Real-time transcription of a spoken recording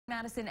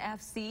Madison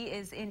FC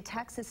is in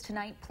Texas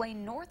tonight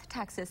playing North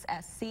Texas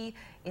SC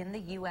in the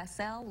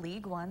USL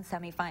League One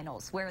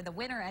semifinals, where the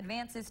winner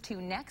advances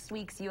to next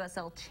week's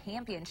USL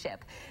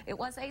Championship. It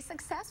was a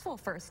successful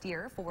first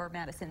year for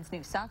Madison's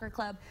new soccer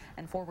club,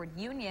 and Forward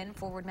Union,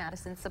 Forward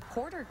Madison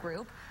supporter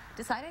group,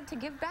 decided to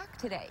give back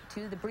today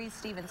to the Breese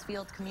Stevens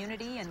Field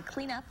community and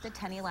clean up the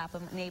Tenny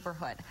Lapham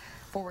neighborhood.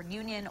 Forward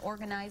Union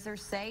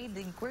organizers say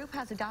the group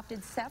has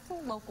adopted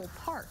several local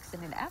parks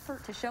in an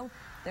effort to show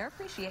their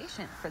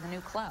appreciation for the new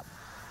club.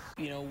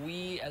 You know,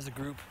 we as a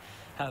group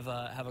have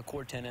a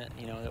core tenet,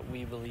 you know, that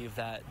we believe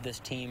that this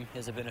team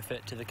is a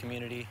benefit to the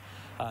community,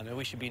 and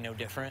we should be no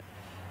different.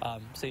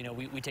 So, you know,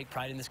 we take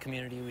pride in this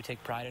community. We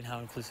take pride in how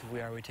inclusive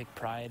we are. We take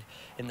pride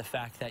in the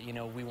fact that, you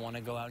know, we want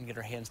to go out and get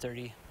our hands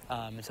dirty.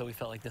 And so we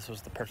felt like this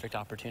was the perfect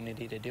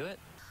opportunity to do it.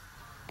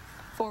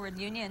 Forward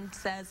Union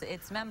says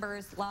its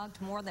members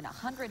logged more than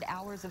 100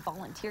 hours of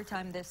volunteer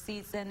time this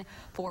season.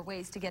 For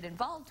ways to get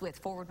involved with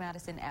Forward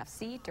Madison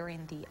FC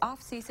during the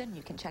off-season,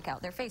 you can check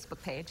out their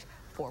Facebook page,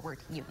 Forward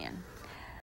Union.